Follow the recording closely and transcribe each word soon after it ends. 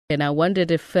And I wondered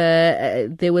if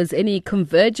there was any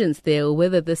convergence there, or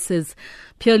whether this is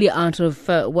purely out of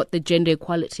what the Gender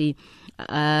Equality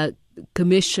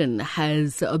Commission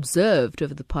has observed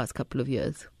over the past couple of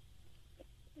years.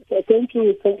 Thank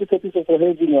you, Thapiso, for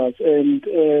having us. And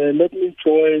let me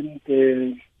join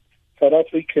the South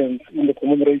Africans in the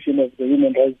commemoration of the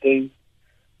Human Rights Day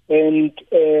and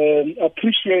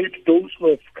appreciate those who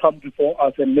have come before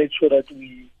us and make sure that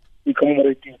we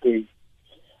commemorate this day.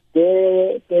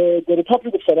 The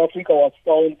Republic of South Africa was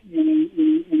found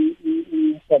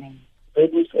in some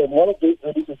values, and one of those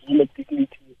values is human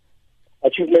dignity,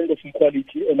 achievement of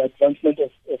equality, and advancement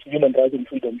of human rights and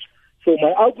freedoms. So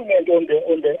my argument on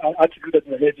the article that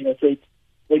we're having, I said,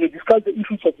 when you discuss the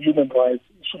issues of human rights,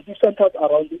 it should be centered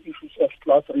around the issues of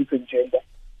class, race, and gender.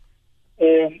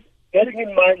 Bearing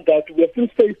in mind that we are still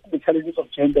facing the challenges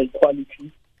of gender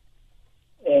equality,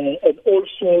 and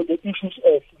also the issues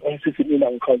of racism in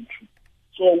our country.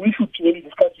 So we should, when we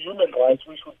discuss human rights,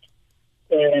 we should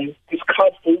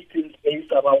discuss those things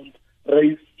based around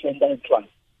race, gender, and class.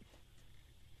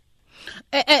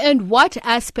 And what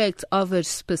aspects of it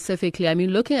specifically? I mean,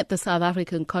 looking at the South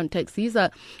African context, these are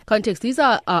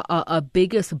our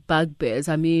biggest bugbears.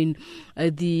 I mean,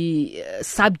 the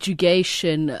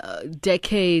subjugation,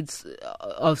 decades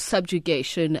of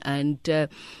subjugation, and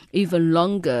even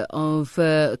longer of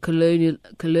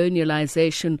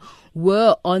colonialization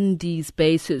were on these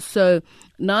bases. So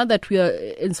now that we are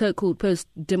in so-called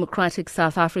post-democratic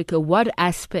South Africa, what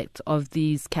aspect of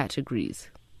these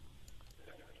categories?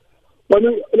 Well,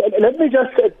 let me just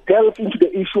delve into the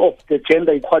issue of the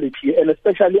gender equality, and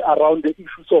especially around the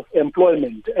issues of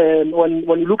employment. And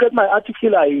when you look at my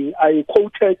article, I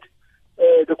quoted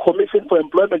the Commission for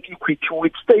Employment Equity,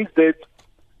 which states that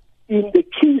in the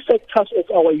key sectors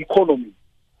of our economy,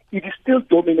 it is still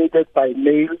dominated by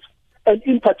males, and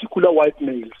in particular white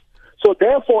males. So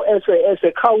therefore, as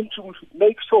a country, we should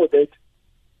make sure that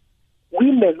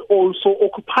women also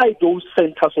occupy those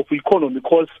centers of economy,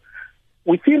 because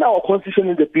within our constitution,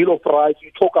 in the Bill of Rights, we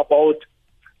talk about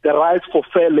the rights for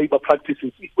fair labor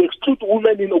practices. If we exclude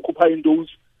women in occupying those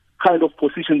kind of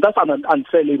positions, that's an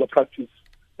unfair labor practice.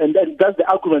 And that's the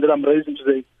argument that I'm raising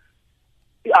today.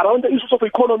 Around the issues of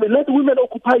economy, let women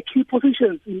occupy key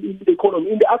positions in the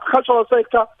economy. In the agricultural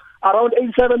sector, around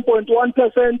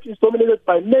 87.1% is dominated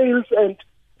by males, and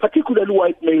particularly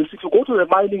white males. If you go to the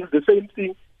mining, it's the same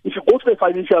thing. If you go to the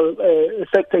financial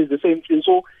sector, it's the same thing.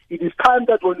 So it is time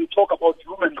that when we talk about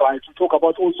human rights, we talk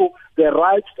about also the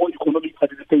rights for economic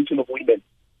participation of women.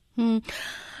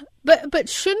 But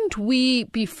shouldn't we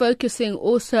be focusing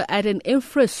also at an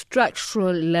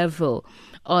infrastructural level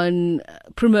on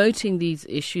promoting these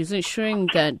issues, ensuring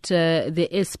that there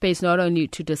is space not only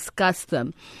to discuss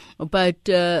them, but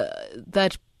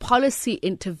that policy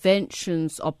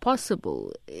interventions are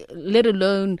possible, let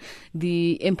alone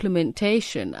the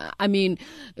implementation? I mean,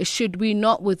 should we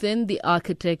not, within the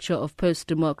architecture of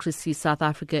post-democracy South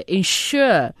Africa,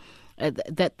 ensure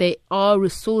that there are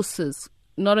resources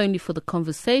not only for the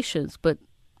conversations, but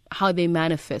how they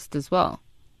manifest as well?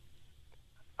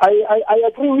 I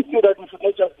agree with you that we should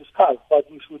not just discuss, but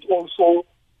we should also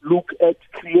look at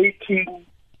creating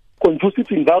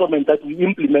conducive environment that we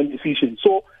implement decisions.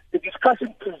 So the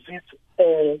discussion precedes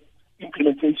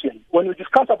implementation. When we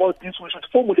discuss about this, we should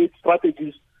formulate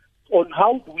strategies on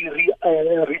how do we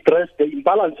redress the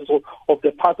imbalances of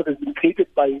the past that has been created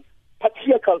by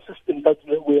patriarchal systems that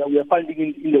we are finding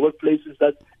in the workplaces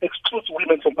that excludes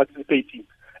women from participating.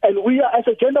 And we are, as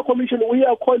a gender commission, we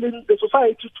are calling the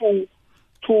society to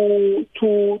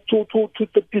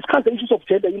discuss the issues of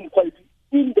gender inequality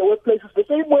in the workplaces the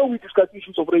same way we discuss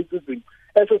issues of racism.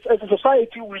 As a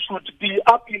society, we should be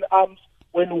up in arms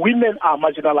when women are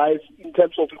marginalized in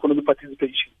terms of economic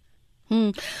participation.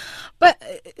 But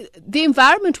the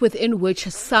environment within which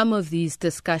some of these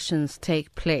discussions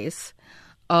take place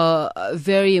are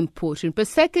very important. But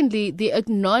secondly, the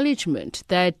acknowledgement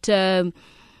that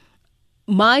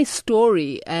my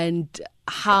story and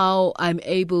how I'm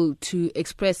able to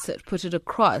express it, put it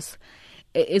across,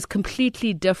 is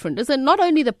completely different. Is it not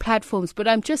only the platforms, but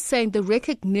I'm just saying the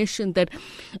recognition that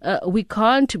we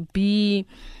can't be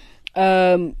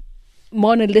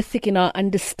monolithic in our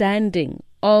understanding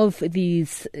of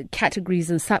these categories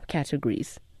and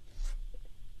subcategories?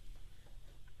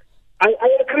 I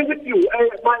agree with you.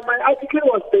 My article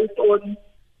was based on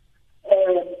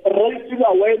raising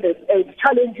awareness and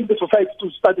challenging the society to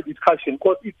start a discussion,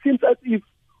 because it seems as if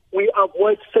we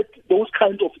avoid those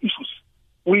kinds of issues.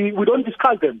 We don't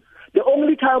discuss them. The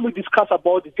only time we discuss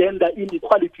about gender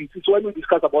inequalities is when we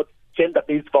discuss about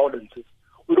gender-based violences.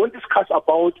 We don't discuss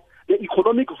about the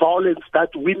economic violence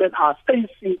that women are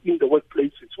facing in the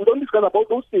workplaces. We other about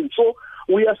those things. So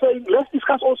we are saying let's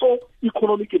discuss also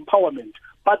economic empowerment,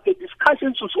 but the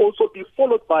discussion should also be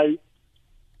followed by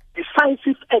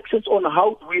decisive actions on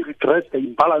how do we redress the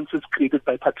imbalances created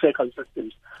by patriarchal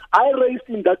systems. I raised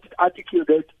in that article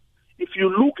that if you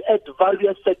look at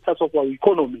various sectors of our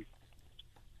economy,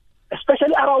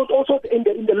 especially around also in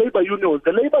the labor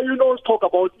unions talk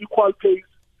about equal pay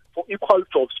for equal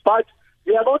jobs, but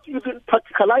they are not even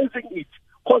practicalizing it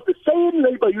because the same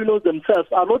labor unions themselves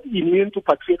are not immune to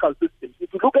patriarchal systems.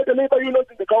 If you look at the labor unions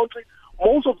in the country,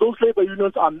 most of those labor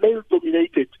unions are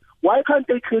male-dominated. Why can't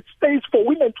they create space for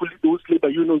women to lead those labor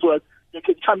unions so that they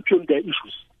can champion their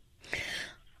issues?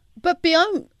 But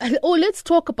beyond, let's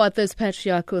talk about those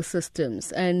patriarchal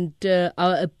systems and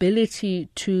our ability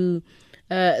to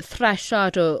thrash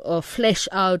out or flesh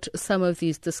out some of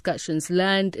these discussions.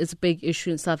 Land is a big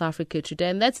issue in South Africa today,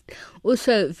 and that's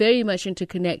also very much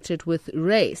interconnected with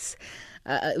race.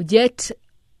 Yet,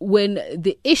 when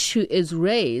the issue is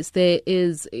raised, there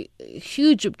is a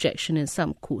huge objection in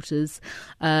some quarters.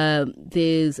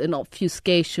 There's an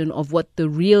obfuscation of what the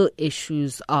real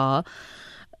issues are.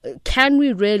 Can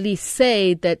we really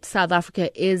say that South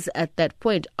Africa is at that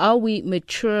point? Are we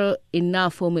mature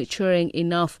enough or maturing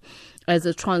enough as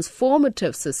a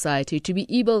transformative society to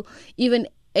be even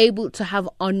able to have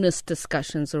honest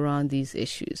discussions around these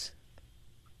issues?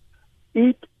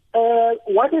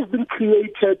 What has been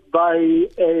created by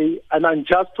an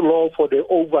unjust law for the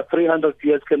over 300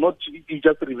 years cannot be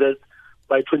just reversed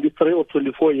by 23 or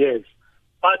 24 years.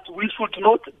 But we should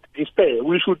not despair.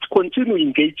 We should continue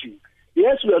engaging.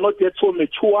 Yes, we are not yet so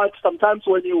matured. Sometimes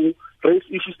when you raise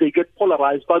issues, they get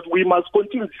polarized, but we must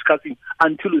continue discussing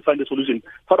until we find a solution.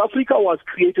 South Africa was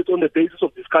created on the basis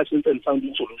of discussions and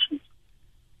finding solutions.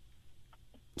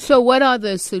 So what are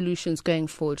the solutions going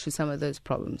forward to some of those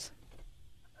problems?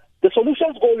 The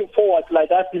solutions going forward,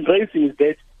 like I've been raising, is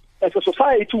that as a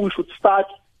society, we should start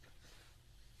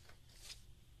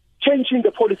changing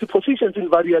the policy positions in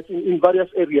various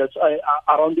areas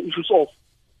around the issues of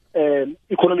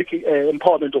economic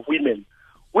empowerment of women.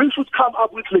 We should come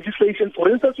up with legislation. For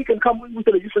instance, we can come with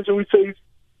a legislation which says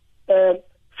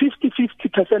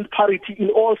 50-50% parity in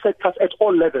all sectors at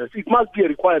all levels. It must be a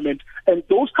requirement. And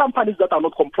those companies that are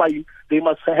not complying, they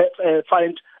must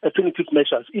find alternative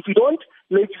measures. If you don't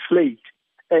legislate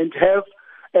and have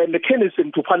a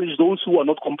mechanism to punish those who are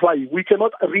not complying, we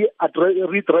cannot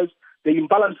redress the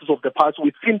imbalances of the past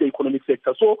within the economic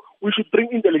sector. So we should bring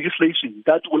in the legislation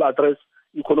that will address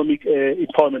economic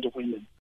empowerment of women.